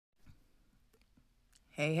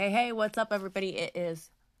Hey, what's up, everybody? It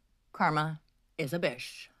is Karma is a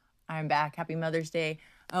Bish. I'm back. Happy Mother's Day.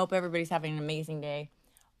 I hope everybody's having an amazing day.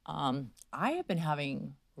 I have been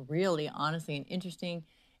having really, honestly, an interesting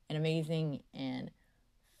and amazing and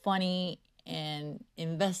funny and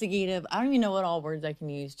investigative. I don't even know what all words I can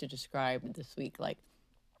use to describe this week. Like,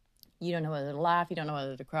 you don't know whether to laugh, you don't know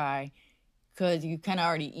whether to cry, because you kind of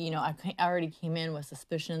already, I already came in with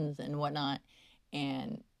suspicions and whatnot.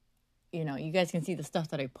 And you guys can see the stuff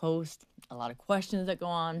that I post, a lot of questions that go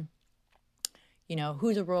on.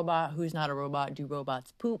 Who's a robot? Who's not a robot? Do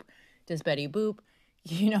robots poop? Does Betty boop?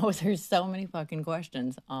 There's so many fucking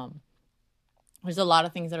questions. There's a lot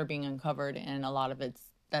of things that are being uncovered, and a lot of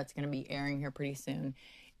that's going to be airing here pretty soon.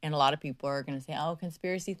 And a lot of people are going to say, oh,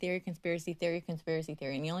 conspiracy theory, conspiracy theory, conspiracy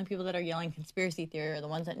theory. And the only people that are yelling conspiracy theory are the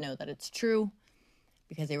ones that know that it's true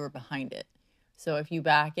because they were behind it. So if you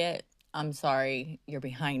back it, I'm sorry, you're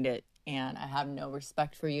behind it. And I have no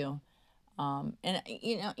respect for you. And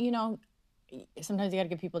sometimes you got to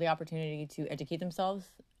give people the opportunity to educate themselves.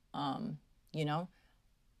 I'm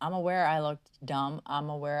aware I looked dumb. I'm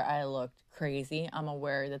aware I looked crazy. I'm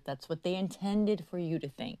aware that that's what they intended for you to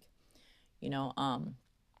think.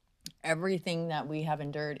 Everything that we have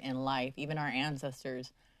endured in life, even our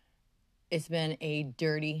ancestors, it's been a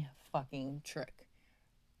dirty fucking trick.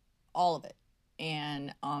 All of it.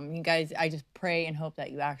 And you guys, I just pray and hope that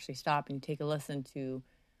you actually stop and you take a listen to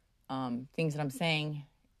things that I'm saying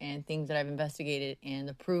and things that I've investigated and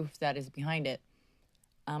the proof that is behind it.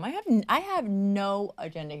 I have no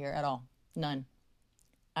agenda here at all. None.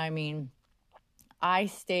 I mean, I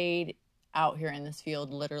stayed out here in this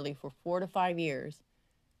field literally for 4 to 5 years,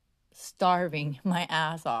 starving my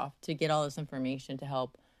ass off to get all this information to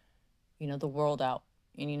help, the world out.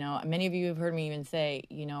 And, many of you have heard me even say,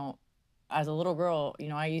 as a little girl,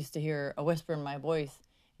 I used to hear a whisper in my voice,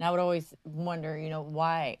 and I would always wonder,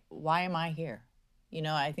 why am I here?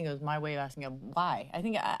 I think it was my way of asking why. I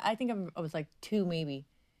think I was like 2 maybe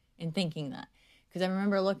in thinking that, because I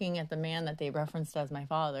remember looking at the man that they referenced as my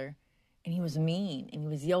father, and he was mean, and he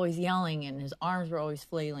was always yelling, and his arms were always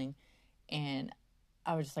flailing, and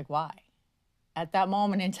I was just like, why? At that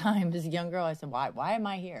moment in time, as a young girl, I said, why am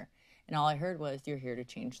I here? And all I heard was, you're here to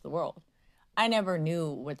change the world. I never knew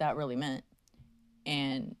what that really meant.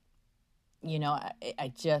 And,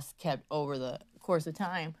 I just kept over the course of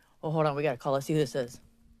time. Oh, hold on. We got to call. Let's see who this is.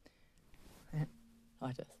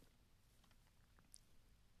 Watch this.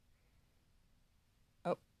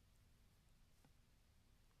 Oh.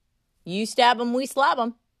 You stab them, we slap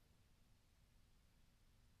them.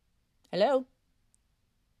 Hello?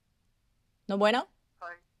 No bueno?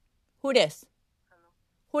 Hi. Who this? Hello.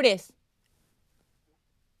 Who this?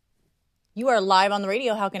 You are live on the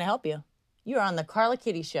radio. How can I help you? You are on the Carla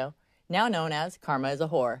Kitty Show, now known as Karma is a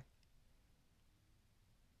Whore.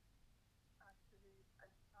 Actually, I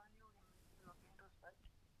saw you in Locanto's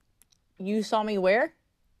site. You saw me where?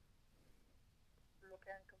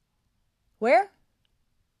 Locanto. Where?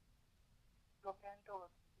 Locanto.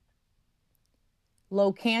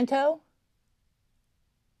 Locanto?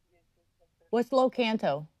 Yes. What's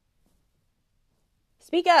Locanto?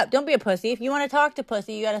 Speak up. Don't be a pussy. If you want to talk to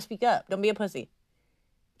pussy, you got to speak up. Don't be a pussy.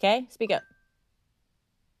 Okay? Speak up.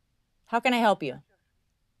 How can I help you? I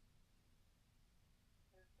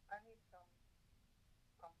need some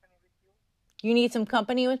company with you. You need some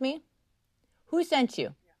company with me? Who sent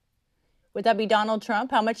you? Yeah. Would that be Donald Trump?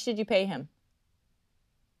 How much did you pay him?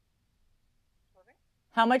 Sorry?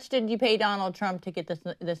 How much did you pay Donald Trump to get this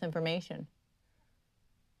information?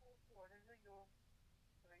 What is your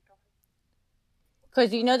rate of it?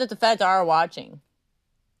 Because you know that the feds are watching.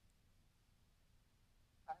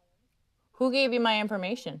 Who gave you my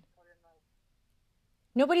information?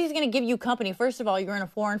 Nobody's going to give you company. First of all, you're in a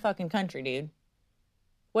foreign fucking country, dude.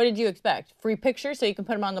 What did you expect? Free pictures so you can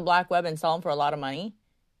put them on the black web and sell them for a lot of money?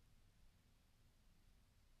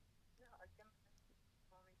 Yeah, I can send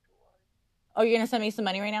money to all. Oh, you're going to send me some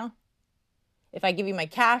money right now? If I give you my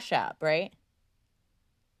Cash App, right?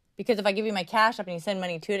 Because if I give you my Cash App and you send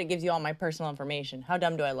money to it, it gives you all my personal information. How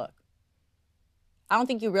dumb do I look? I don't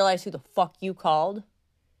think you realize who the fuck you called.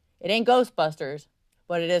 It ain't Ghostbusters,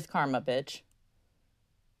 but it is Karma, bitch.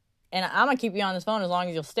 And I'm going to keep you on this phone as long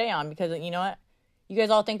as you'll stay on, because you know what? You guys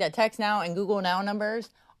all think that Text Now and Google Now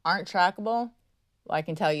numbers aren't trackable? Well, I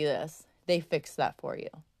can tell you this. They fixed that for you.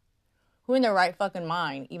 Who in their right fucking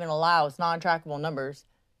mind even allows non-trackable numbers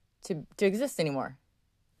to exist anymore?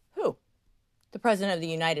 Who? The President of the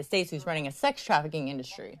United States, who's running a sex trafficking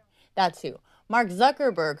industry. That's who. Mark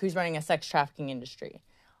Zuckerberg, who's running a sex trafficking industry.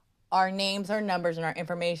 Our names, our numbers, and our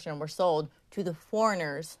information were sold to the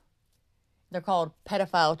foreigners. They're called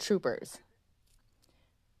pedophile troopers.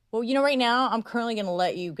 Well, you know, right now, I'm currently going to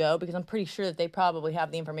let you go because I'm pretty sure that they probably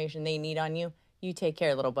have the information they need on you. You take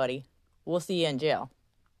care, little buddy. We'll see you in jail.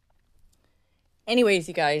 Anyways,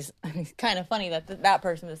 you guys, it's kind of funny that that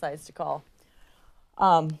person decides to call.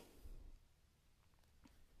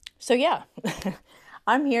 So yeah,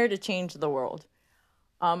 I'm here to change the world.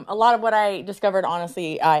 A lot of what I discovered,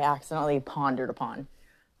 honestly, I accidentally pondered upon.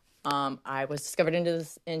 I was discovered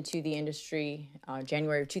into the industry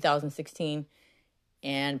January of 2016,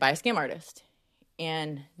 and by a scam artist.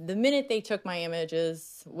 And the minute they took my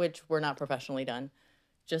images, which were not professionally done,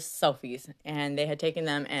 just selfies, and they had taken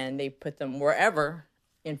them and they put them wherever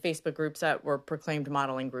in Facebook groups that were proclaimed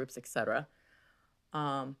modeling groups, etc.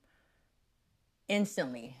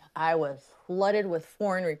 Instantly, I was flooded with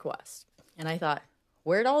foreign requests, and I thought,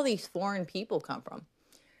 where'd all these foreign people come from?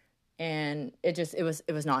 And it was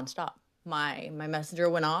nonstop. My messenger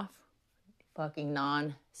went off, fucking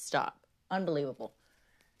nonstop, unbelievable.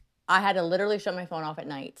 I had to literally shut my phone off at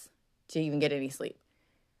nights to even get any sleep.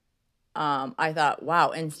 I thought,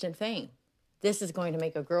 wow, instant fame. This is going to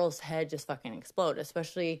make a girl's head just fucking explode,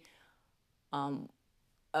 especially a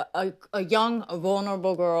young, a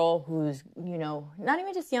vulnerable girl who's, you know, not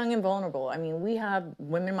even just young and vulnerable. I mean, we have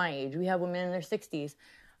women my age. We have women in their 60s.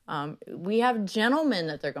 We have gentlemen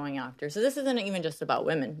that they're going after. So this isn't even just about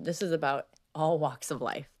women. This is about all walks of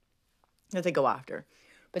life that they go after.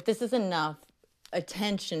 But this is enough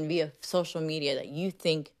attention via social media that you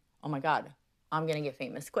think, oh my God, I'm going to get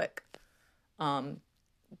famous quick.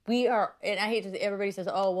 We are, and I hate to, everybody says,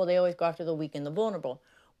 oh, well, they always go after the weak and the vulnerable.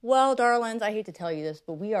 Well, darlings, I hate to tell you this,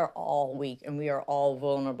 but we are all weak and we are all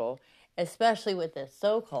vulnerable, especially with this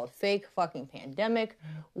so-called fake fucking pandemic,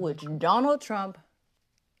 which Donald Trump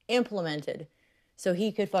implemented so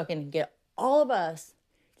he could fucking get all of us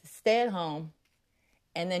to stay at home.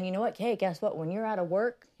 And then, you know what? Hey, guess what? When you're out of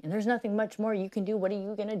work and there's nothing much more you can do, what are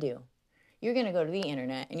you going to do? You're going to go to the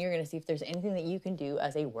internet and you're going to see if there's anything that you can do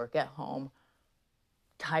as a work at home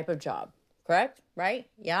type of job. Correct? Right?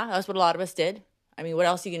 Yeah, that's what a lot of us did. I mean, what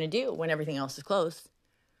else are you going to do when everything else is closed?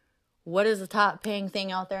 What is the top paying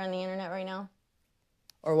thing out there on the internet right now?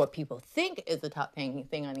 Or what people think is the top paying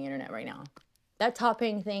thing on the internet right now? That top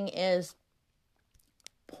paying thing is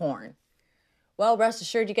porn. Well, rest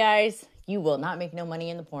assured, you guys, you will not make no money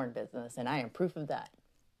in the porn business, and I am proof of that.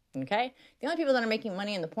 Okay? The only people that are making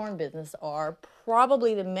money in the porn business are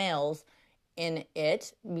probably the males in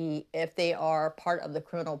it, if they are part of the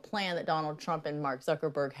criminal plan that Donald Trump and Mark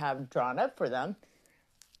Zuckerberg have drawn up for them.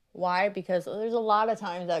 Why? Because there's a lot of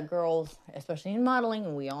times that girls, especially in modeling,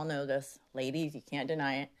 and we all know this, ladies, you can't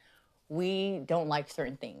deny it, we don't like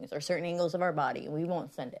certain things or certain angles of our body. We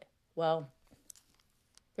won't send it. Well,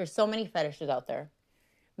 there's so many fetishes out there.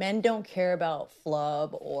 Men don't care about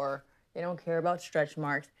flub or they don't care about stretch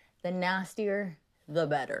marks. The nastier, the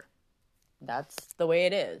better. That's the way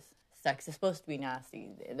it is. Sex is supposed to be nasty.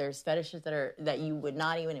 There's fetishes that you would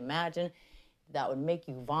not even imagine that would make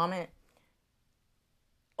you vomit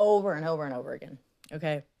over and over and over again.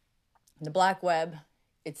 Okay? The black web,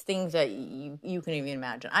 it's things that you can even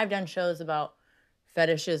imagine. I've done shows about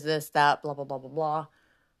fetishes, this, that, blah, blah, blah, blah, blah.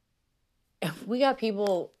 If we got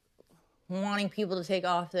people wanting people to take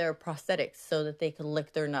off their prosthetics so that they could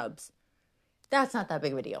lick their nubs, that's not that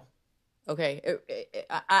big of a deal. Okay?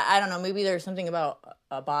 I don't know. Maybe there's something about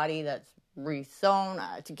a body that's re-sewn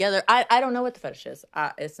together. I don't know what the fetish is.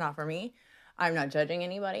 It's not for me. I'm not judging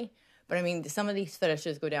anybody. But I mean, some of these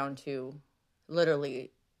fetishes go down to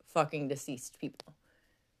literally fucking deceased people.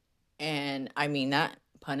 And I mean that,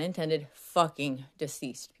 pun intended, fucking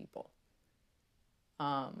deceased people.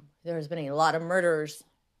 There's been a lot of murders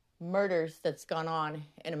that's gone on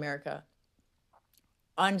in America.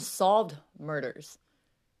 Unsolved murders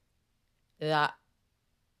that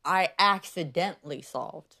I accidentally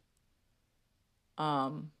solved. I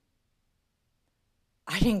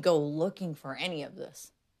didn't go looking for any of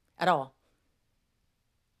this at all.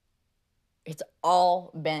 It's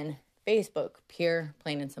all been Facebook, pure,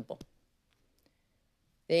 plain and simple.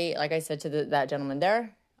 They, like I said to that gentleman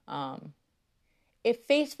there, if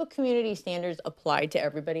Facebook community standards applied to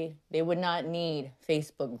everybody, they would not need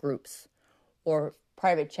Facebook groups or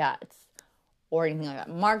private chats or anything like that.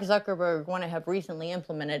 Mark Zuckerberg want to have recently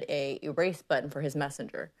implemented a erase button for his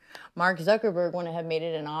messenger. Mark Zuckerberg want to have made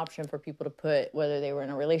it an option for people to put whether they were in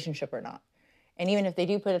a relationship or not. And even if they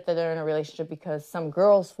do put it that they're in a relationship because some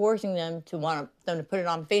girl's forcing them to want them to put it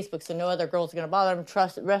on Facebook so no other girl's going to bother them,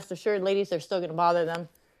 rest assured, ladies, they're still going to bother them.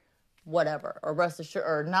 Whatever. Or rest assured,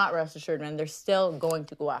 or not rest assured, man, they're still going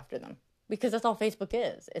to go after them. Because that's all Facebook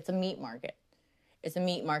is. It's a meat market. It's a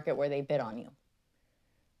meat market where they bid on you.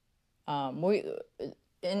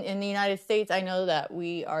 in the United States, I know that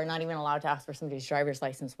we are not even allowed to ask for somebody's driver's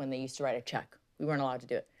license when they used to write a check. We weren't allowed to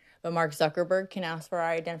do it. But Mark Zuckerberg can ask for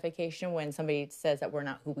our identification when somebody says that we're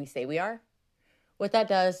not who we say we are. What that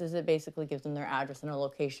does is it basically gives them their address and a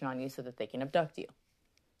location on you so that they can abduct you.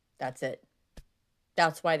 That's it.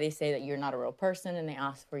 That's why they say that you're not a real person and they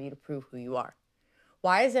ask for you to prove who you are.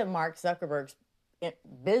 Why is it Mark Zuckerberg's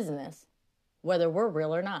business, whether we're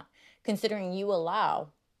real or not, considering you allow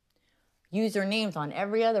usernames on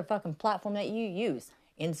every other fucking platform that you use?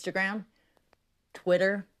 Instagram,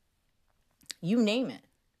 Twitter, you name it.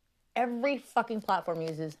 Every fucking platform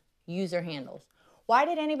uses user handles. Why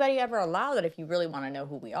did anybody ever allow that if you really want to know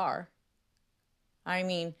who we are? I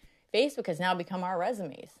mean, Facebook has now become our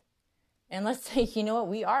resumes. And let's say, you know what,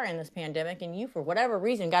 we are in this pandemic and you, for whatever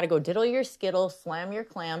reason, got to go diddle your Skittles, slam your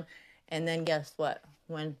clam, and then guess what?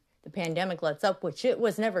 When the pandemic lets up, which it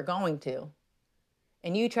was never going to,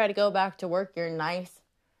 and you try to go back to work your nice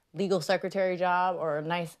legal secretary job or a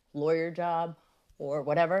nice lawyer job or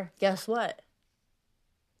whatever, guess what?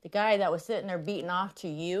 The guy that was sitting there beating off to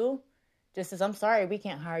you just says, I'm sorry, we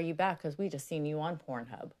can't hire you back because we just seen you on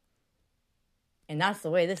Pornhub. And that's the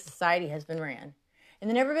way this society has been ran. And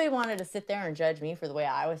then everybody wanted to sit there and judge me for the way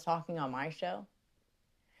I was talking on my show.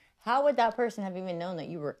 How would that person have even known that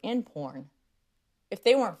you were in porn if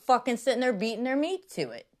they weren't fucking sitting there beating their meat to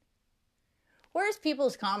it? Where's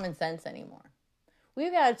people's common sense anymore?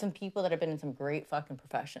 We've had some people that have been in some great fucking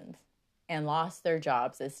professions and lost their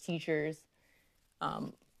jobs as teachers,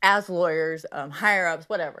 as lawyers, higher ups,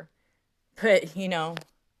 whatever. But, you know,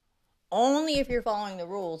 only if you're following the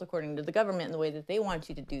rules according to the government and the way that they want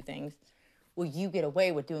you to do things will you get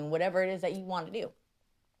away with doing whatever it is that you want to do.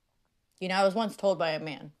 You know, I was once told by a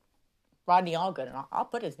man, Rodney Allgood, and I'll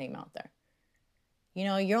put his name out there. You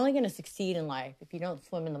know, you're only going to succeed in life if you don't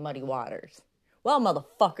swim in the muddy waters. Well,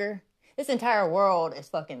 motherfucker, this entire world is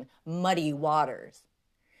fucking muddy waters.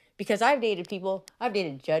 Because I've dated people, I've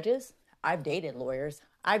dated judges, I've dated lawyers,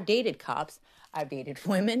 I've dated cops, I've dated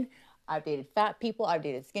women, I've dated fat people, I've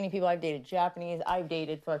dated skinny people, I've dated Japanese, I've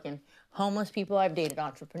dated fucking homeless people, I've dated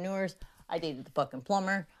entrepreneurs, I dated the fucking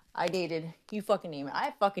plumber, I dated, you fucking name it.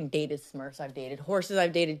 I fucking dated Smurfs, I've dated horses,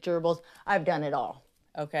 I've dated gerbils, I've done it all,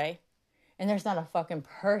 okay? And there's not a fucking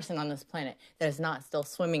person on this planet that is not still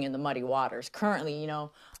swimming in the muddy waters. Currently, you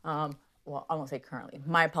know, well, I won't say currently.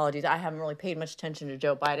 My apologies. I haven't really paid much attention to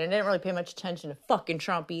Joe Biden. I didn't really pay much attention to fucking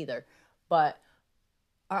Trump either. But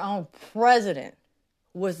our own president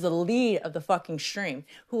was the lead of the fucking stream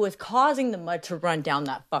who was causing the mud to run down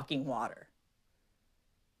that fucking water.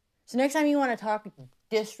 So next time you want to talk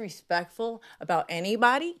disrespectful about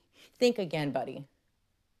anybody, think again, buddy.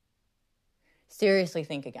 Seriously,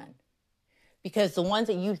 think again. Because the ones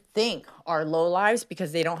that you think are lowlives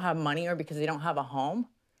because they don't have money or because they don't have a home,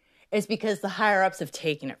 it's because the higher ups have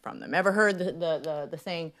taken it from them. Ever heard the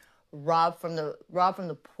saying, rob from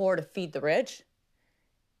the poor to feed the rich?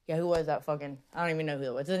 Yeah, who was that fucking, I don't even know who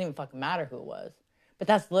it was. It doesn't even fucking matter who it was. But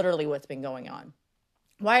that's literally what's been going on.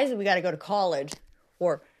 Why is it we got to go to college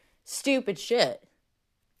for stupid shit,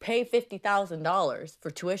 pay $50,000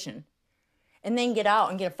 for tuition, and then get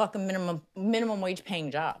out and get a fucking minimum wage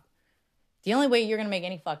paying job? The only way you're going to make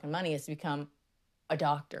any fucking money is to become a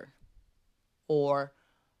doctor or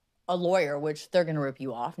a lawyer, which they're going to rip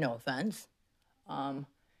you off, no offense.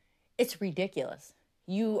 It's ridiculous.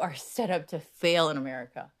 You are set up to fail in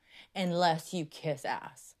America unless you kiss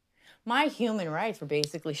ass. My human rights were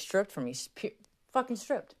basically stripped from me, fucking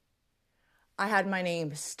stripped. I had my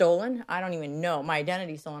name stolen. I don't even know. My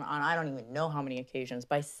identity stolen on I don't even know how many occasions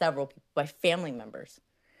by several people, by family members.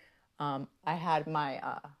 I had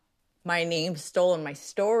my name stolen, my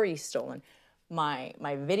story stolen, my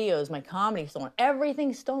videos, my comedy stolen,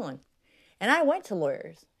 everything stolen. And I went to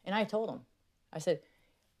lawyers and I told them, I said,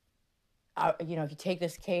 you know, if you take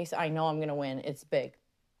this case, I know I'm going to win. It's big.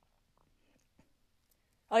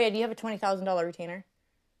 Oh yeah, do you have a $20,000 retainer?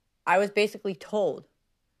 I was basically told,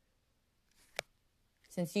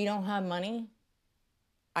 since you don't have money,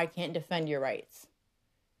 I can't defend your rights.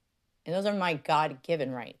 And those are my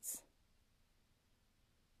God-given rights.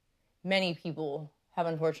 Many people have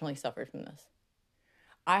unfortunately suffered from this.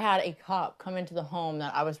 I had a cop come into the home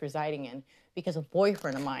that I was residing in because a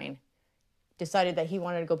boyfriend of mine decided that he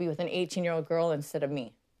wanted to go be with an 18-year-old girl instead of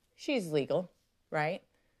me. She's legal, right?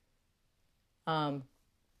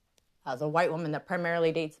 As a white woman that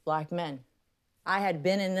primarily dates black men, I had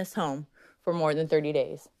been in this home for more than 30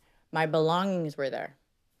 days. My belongings were there.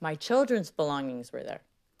 My children's belongings were there.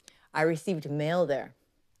 I received mail there.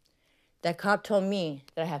 That cop told me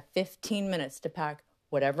that I had 15 minutes to pack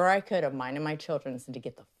whatever I could of mine and my children's and to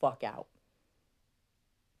get the fuck out.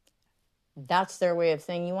 That's their way of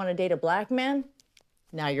saying, you want to date a black man?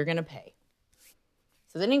 Now you're going to pay.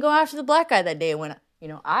 So they didn't go after the black guy that day when,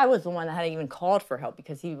 I was the one that hadn't even called for help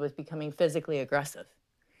because he was becoming physically aggressive.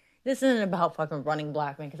 This isn't about fucking running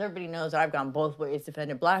black men, because everybody knows that I've gone both ways.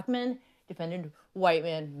 Defended black men, defended white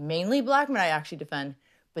men. Mainly black men I actually defend.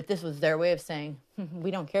 But this was their way of saying, we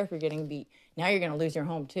don't care if you're getting beat. Now you're going to lose your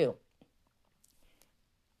home too.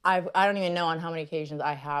 I don't even know on how many occasions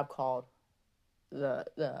I have called the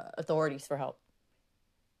authorities for help.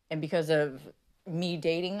 And because of me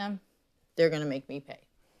dating them, they're going to make me pay.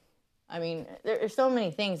 I mean, there are so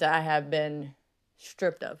many things that I have been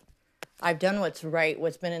stripped of. I've done what's right,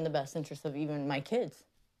 what's been in the best interest of even my kids.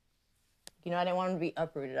 I didn't want them to be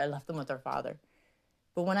uprooted. I left them with their father.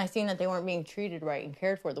 But when I seen that they weren't being treated right and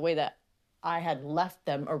cared for the way that I had left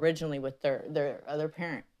them originally with their other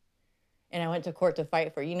parent, and I went to court to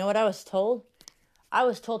fight for, you know what I was told? I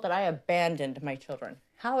was told that I abandoned my children.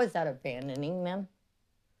 How is that abandoning them?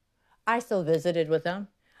 I still visited with them.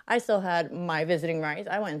 I still had my visiting rights.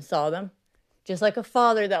 I went and saw them, just like a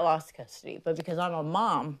father that lost custody. But because I'm a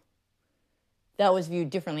mom, that was viewed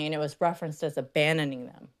differently, and it was referenced as abandoning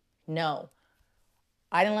them. No.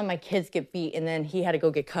 I didn't let my kids get beat, and then he had to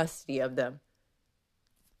go get custody of them.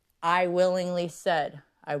 I willingly said,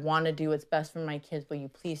 I want to do what's best for my kids. Will you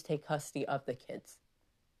please take custody of the kids?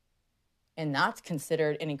 And that's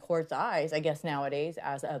considered in a court's eyes, I guess nowadays,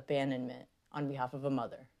 as abandonment on behalf of a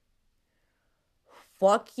mother.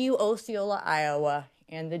 Fuck you, Osceola, Iowa,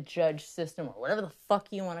 and the judge system, or whatever the fuck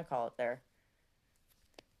you want to call it there.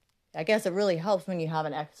 I guess it really helps when you have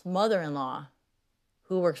an ex-mother-in-law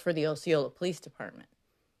who works for the Osceola Police Department.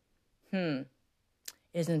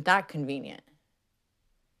 Isn't that convenient?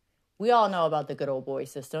 We all know about the good old boy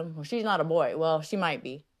system. Well, she's not a boy. Well, she might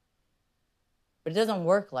be. But it doesn't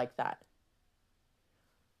work like that.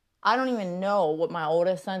 I don't even know what my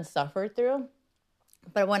oldest son suffered through.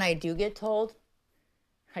 But when I do get told,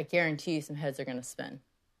 I guarantee you some heads are going to spin.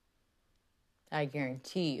 I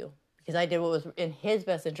guarantee you. Because I did what was in his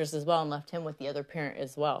best interest as well and left him with the other parent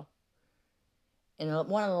as well. And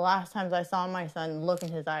one of the last times I saw my son look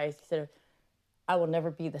in his eyes, he said, I will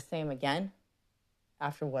never be the same again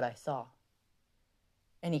after what I saw.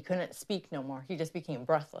 And he couldn't speak no more. He just became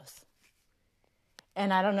breathless.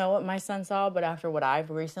 And I don't know what my son saw, but after what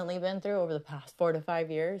I've recently been through over the past 4 to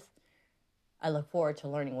 5 years, I look forward to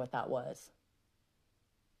learning what that was.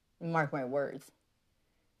 Mark my words.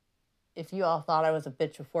 If you all thought I was a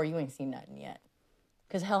bitch before, you ain't seen nothing yet.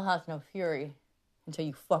 Because hell has no fury until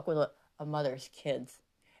you fuck with a mother's kids.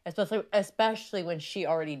 Especially when she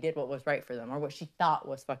already did what was right for them, or what she thought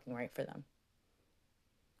was fucking right for them.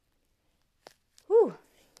 Whew.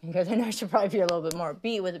 You guys, I know I should probably be a little bit more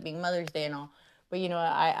upbeat with it being Mother's Day and all. But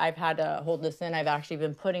I've had to hold this in. I've actually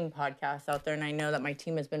been putting podcasts out there, and I know that my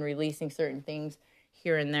team has been releasing certain things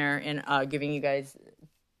here and there and giving you guys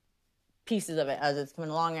pieces of it as it's coming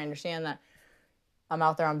along. I understand that I'm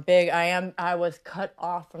out there, I'm big. I was cut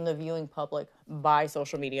off from the viewing public by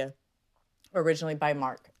social media, originally by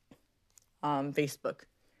Mark, Facebook.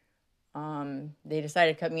 They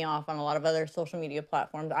decided to cut me off on a lot of other social media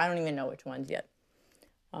platforms. I don't even know which ones yet.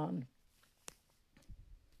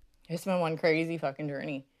 It's been one crazy fucking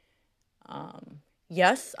journey.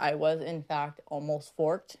 Yes, I was in fact almost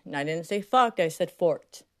forked. And I didn't say fucked, I said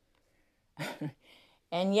forked.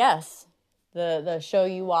 And yes, the show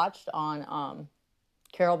you watched on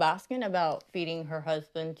Carol Baskin about feeding her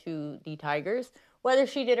husband to the tigers, whether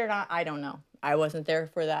she did or not, I don't know. I wasn't there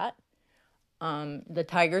for that. The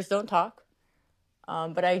tigers don't talk.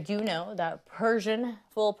 But I do know that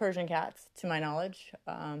full Persian cats, to my knowledge,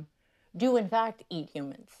 do in fact eat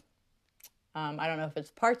humans. I don't know if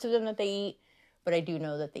it's parts of them that they eat, but I do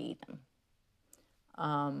know that they eat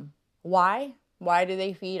them. Why? Why do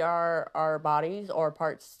they feed our bodies or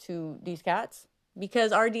parts to these cats?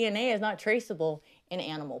 Because our DNA is not traceable in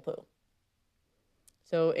animal poo.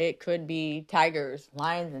 So it could be tigers,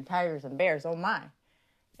 lions and tigers and bears, oh my.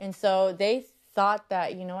 And so they thought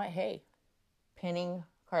that, you know what, hey, pinning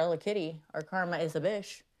Carla Kitty, or Karma is a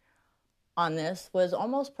bitch, on this was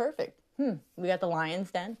almost perfect. We got the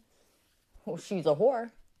lion's den. Well, she's a whore.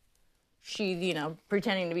 She's,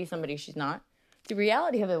 pretending to be somebody she's not. The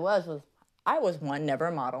reality of it was I was never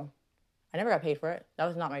a model. I never got paid for it. That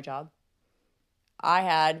was not my job. I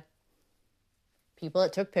had people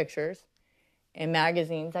that took pictures in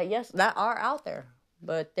magazines that are out there,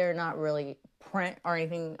 but they're not really print or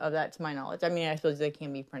anything of that to my knowledge. I mean, I suppose they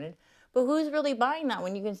can be printed, but who's really buying that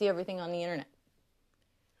when you can see everything on the internet?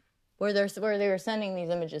 Where they were sending these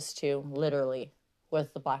images to, literally, was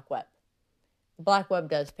the black web. The black web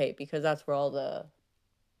does pay because that's where all the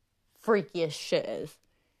freakiest shit is.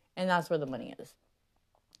 And that's where the money is.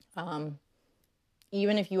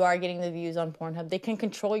 Even if you are getting the views on Pornhub, they can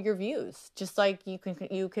control your views, just like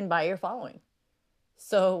you can buy your following.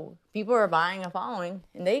 So people are buying a following,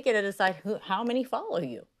 and they get to decide how many follow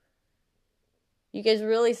you. You guys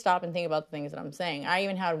really stop and think about the things that I'm saying. I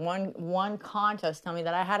even had one contest tell me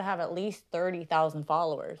that I had to have at least 30,000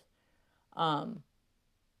 followers. I'm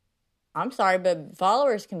sorry, but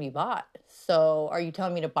followers can be bought. So are you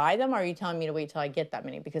telling me to buy them, or are you telling me to wait till I get that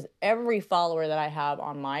many? Because every follower that I have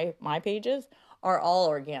on my pages are all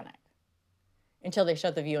organic until they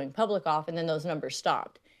shut the viewing public off, and then those numbers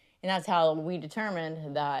stopped. And that's how we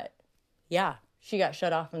determined that, yeah, she got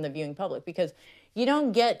shut off from the viewing public, because you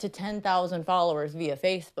don't get to 10,000 followers via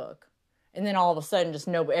Facebook and then all of a sudden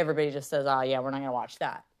everybody just says, oh yeah, we're not going to watch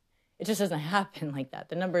that. It just doesn't happen like that.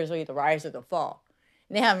 The numbers will either rise or they'll fall.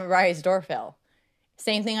 And they haven't rise or fell.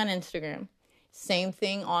 Same thing on Instagram. Same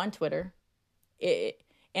thing on Twitter.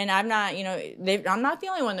 And I'm not, I'm not the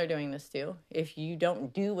only one they're doing this to. If you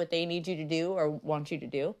don't do what they need you to do or want you to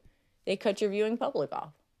do, they cut your viewing public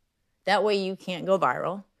off. That way you can't go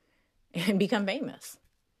viral and become famous.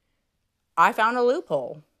 I found a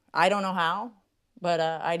loophole. I don't know how, but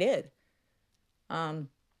I did.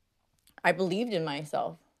 I believed in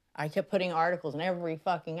myself. I kept putting articles in every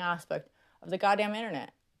fucking aspect of the goddamn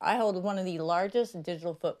internet. I hold one of the largest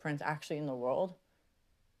digital footprints actually in the world.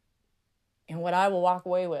 And what I will walk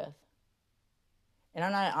away with, and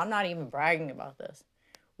I'm not even bragging about this,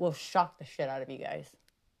 will shock the shit out of you guys.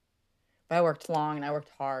 But I worked long and I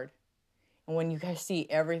worked hard. And when you guys see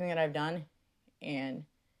everything that I've done, and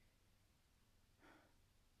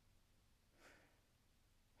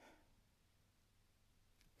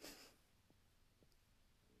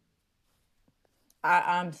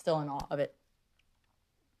I'm still in awe of it.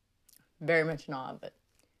 Very much in awe of it.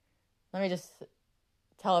 Let me just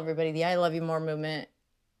tell everybody the I Love You More movement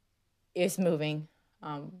is moving.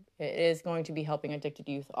 It is going to be helping addicted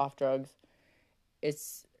youth off drugs.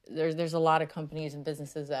 There's a lot of companies and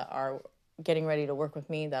businesses that are getting ready to work with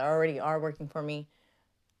me, that already are working for me.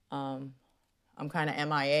 I'm kind of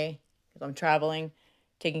MIA because I'm traveling,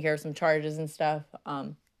 taking care of some charges and stuff.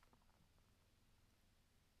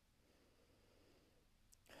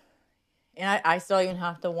 And I still even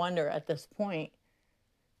have to wonder at this point,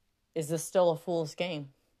 is this still a fool's game?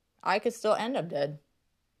 I could still end up dead.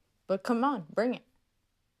 But come on, bring it.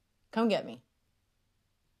 Come get me.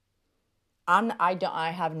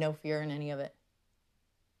 I have no fear in any of it.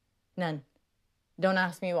 None. Don't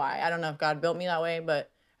ask me why. I don't know if God built me that way, but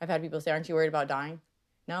I've had people say, aren't you worried about dying?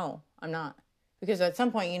 No, I'm not. Because at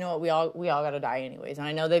some point, you know what, we all gotta die anyways. And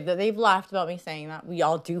I know they've laughed about me saying that. We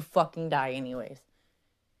all do fucking die anyways.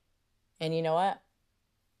 And you know what?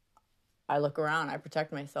 I look around, I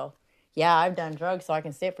protect myself. Yeah, I've done drugs so I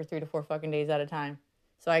can sit for 3 to 4 fucking days at a time.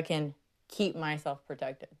 So I can keep myself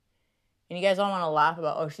protected. And you guys all want to laugh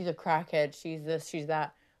about, oh, she's a crackhead, she's this, she's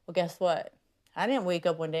that. Well, guess what? I didn't wake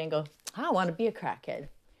up one day and go, I want to be a crackhead.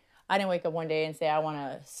 I didn't wake up one day and say, I want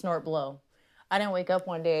to snort blow. I didn't wake up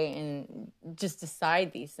one day and just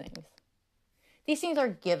decide these things. These things are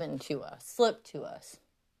given to us, slipped to us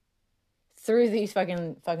through these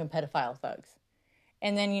fucking pedophile thugs.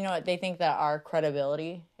 And then, you know what? They think that our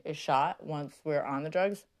credibility is shot once we're on the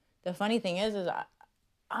drugs. The funny thing is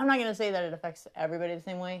I'm not going to say that it affects everybody the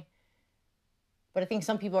same way. But I think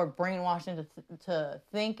some people are brainwashed into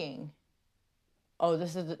thinking, oh,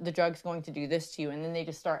 this is the drug's going to do this to you. And then they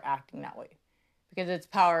just start acting that way. Because it's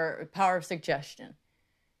power of suggestion.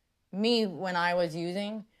 Me, when I was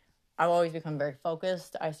using, I've always become very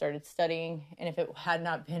focused. I started studying. And if it had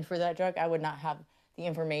not been for that drug, I would not have the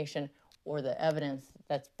information or the evidence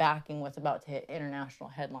that's backing what's about to hit international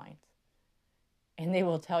headlines. And they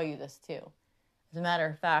will tell you this too. As a matter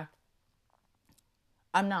of fact,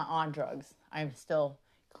 I'm not on drugs. I'm still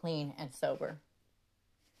clean and sober.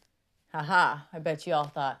 Haha, I bet you all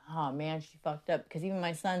thought, oh man, she fucked up. Because even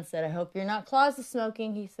my son said, I hope you're not closet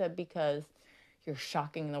smoking. He said, because you're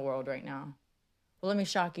shocking the world right now. Well, let me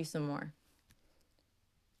shock you some more.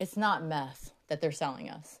 It's not meth that they're selling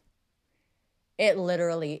us. It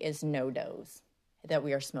literally is no-dose that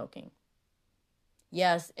we are smoking.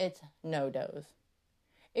 Yes, it's no-dose.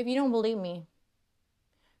 If you don't believe me,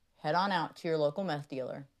 head on out to your local meth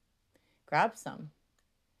dealer. Grab some.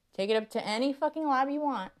 Take it up to any fucking lab you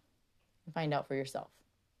want and find out for yourself.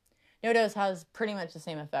 No-dose has pretty much the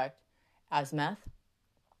same effect as meth.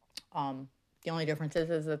 The only difference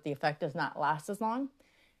is that the effect does not last as long,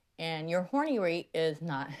 and your horny rate is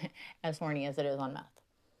not as horny as it is on meth.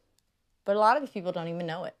 But a lot of these people don't even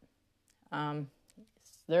know it.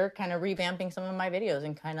 They're kind of revamping some of my videos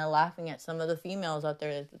and kind of laughing at some of the females out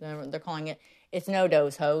there. They're calling it It's no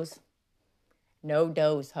dose, hoes. No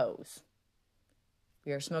dose, hoes.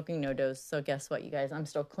 We are smoking no dose, so guess what, you guys? I'm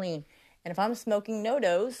still clean. And if I'm smoking no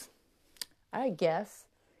dose, I guess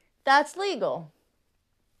that's legal.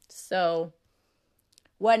 So,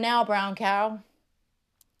 what now, brown cow?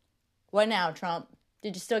 What now, Trump?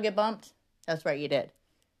 Did you still get bumped? That's right, you did.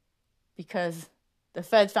 Because the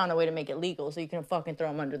feds found a way to make it legal so you can fucking throw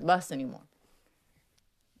them under the bus anymore.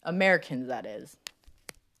 Americans, that is.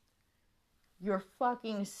 Your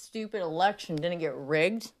fucking stupid election didn't get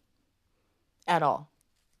rigged at all.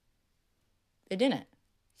 It didn't.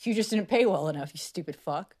 You just didn't pay well enough, you stupid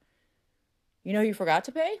fuck. You know who you forgot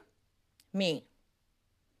to pay? Me.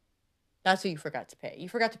 That's who you forgot to pay. You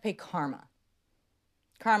forgot to pay karma.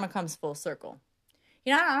 Karma comes full circle.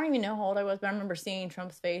 You know, I don't even know how old I was, but I remember seeing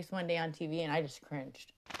Trump's face one day on TV and I just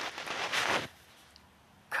cringed.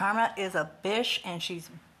 Karma is a bitch and she's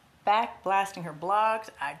back blasting her blogs.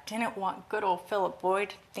 I didn't want good old Philip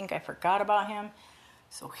Boyd to think I forgot about him.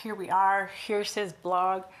 So here we are. Here's his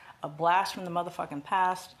blog. A blast from the motherfucking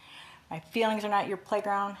past. My feelings are not your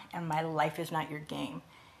playground and my life is not your game.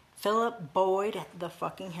 Philip Boyd the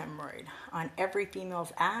fucking hemorrhoid on every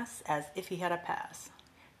female's ass as if he had a pass.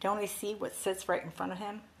 Don't he see what sits right in front of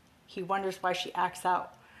him? He wonders why she acts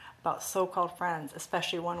out about so-called friends,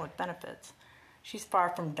 especially one with benefits. She's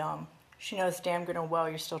far from dumb. She knows damn good and well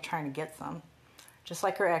you're still trying to get some. Just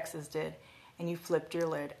like her exes did, and you flipped your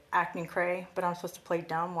lid, acting cray, but I'm supposed to play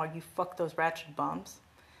dumb while you fuck those ratchet bums?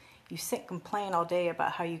 You sit and complain all day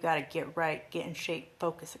about how you gotta get right, get in shape,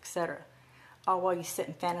 focus, etc. All while you sit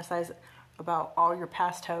and fantasize about all your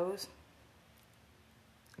past hoes.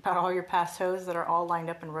 About all your past hoes that are all lined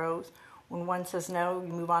up in rows. When one says no,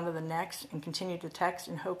 you move on to the next and continue to text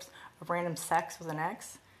in hopes of random sex with an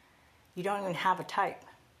ex. You don't even have a type.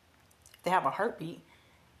 If they have a heartbeat,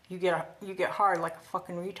 you get hard like a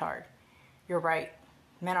fucking retard. You're right.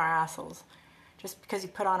 Men are assholes. Just because you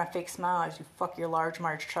put on a fake smile as you fuck your large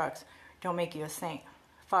Marge trucks, don't make you a saint.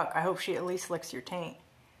 Fuck, I hope she at least licks your taint.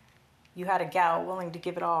 You had a gal willing to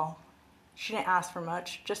give it all. She didn't ask for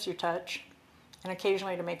much, just your touch, and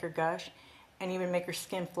occasionally to make her gush, and even make her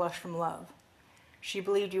skin flush from love. She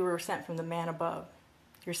believed you were sent from the man above.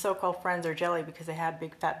 Your so-called friends are jelly because they have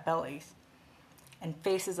big fat bellies and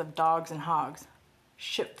faces of dogs and hogs.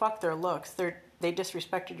 Shit, fuck their looks. They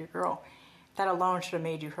disrespected your girl. That alone should have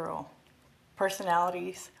made you hurl.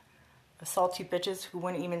 Personalities of salty bitches who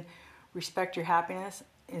wouldn't even respect your happiness,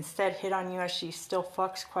 instead hit on you as she still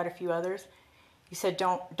fucks quite a few others. You said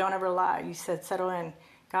don't ever lie. You said settle in,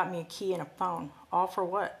 got me a key and a phone. All for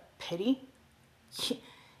what? Pity?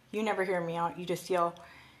 You never hear me out. You just yell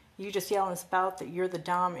and spout that you're the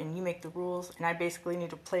dom and you make the rules and I basically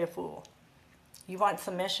need to play a fool. You want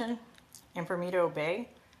submission and for me to obey?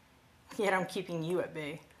 Yet I'm keeping you at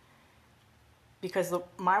bay. Because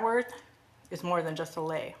my worth is more than just a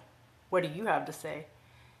lay. What do you have to say?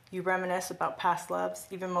 You reminisce about past loves,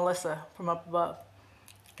 even Melissa from up above.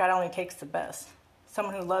 God only takes the best.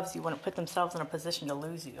 Someone who loves you wouldn't put themselves in a position to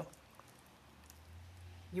lose you.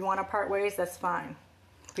 You want to part ways? That's fine.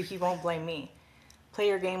 But you won't blame me. Play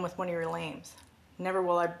your game with one of your lames. Never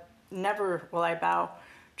will I bow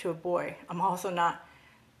to a boy. I'm also not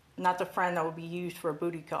the friend that will be used for a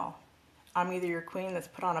booty call. I'm either your queen that's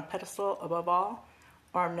put on a pedestal above all,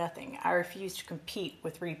 or I'm nothing. I refuse to compete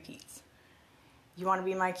with repeats. You want to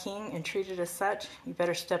be my king and treated as such? You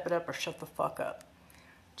better step it up or shut the fuck up.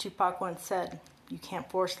 Tupac once said, you can't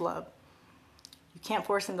force love. You can't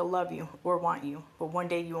force them to love you or want you, but one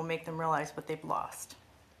day you will make them realize what they've lost.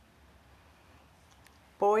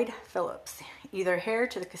 Boyd Phillips, either heir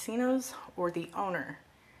to the casinos or the owner,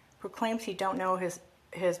 proclaims he don't know his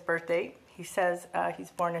birth date. He says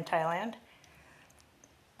he's born in Thailand,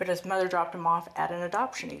 but his mother dropped him off at an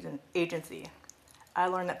adoption agency. I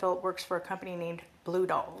learned that Philip works for a company named Blue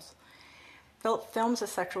Dolls. Philip films his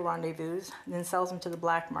sexual rendezvous, then sells them to the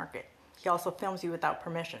black market. He also films you without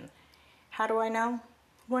permission. How do I know?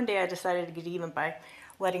 One day I decided to get even by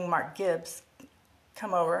letting Mark Gibbs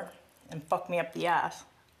come over and fuck me up the ass.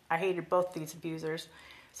 I hated both these abusers,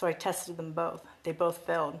 so I tested them both. They both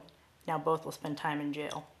failed. Now both will spend time in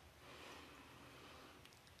jail.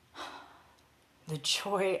 The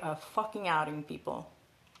joy of fucking outing people.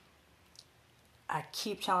 I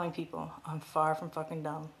keep telling people I'm far from fucking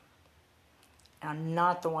dumb. And I'm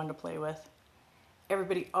not the one to play with.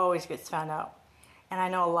 Everybody always gets found out. And I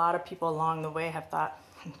know a lot of people along the way have thought,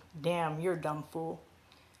 damn, you're a dumb fool.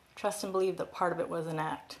 Trust and believe that part of it was an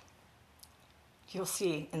act. You'll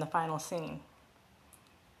see in the final scene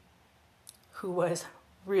who was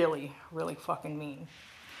really, really fucking mean.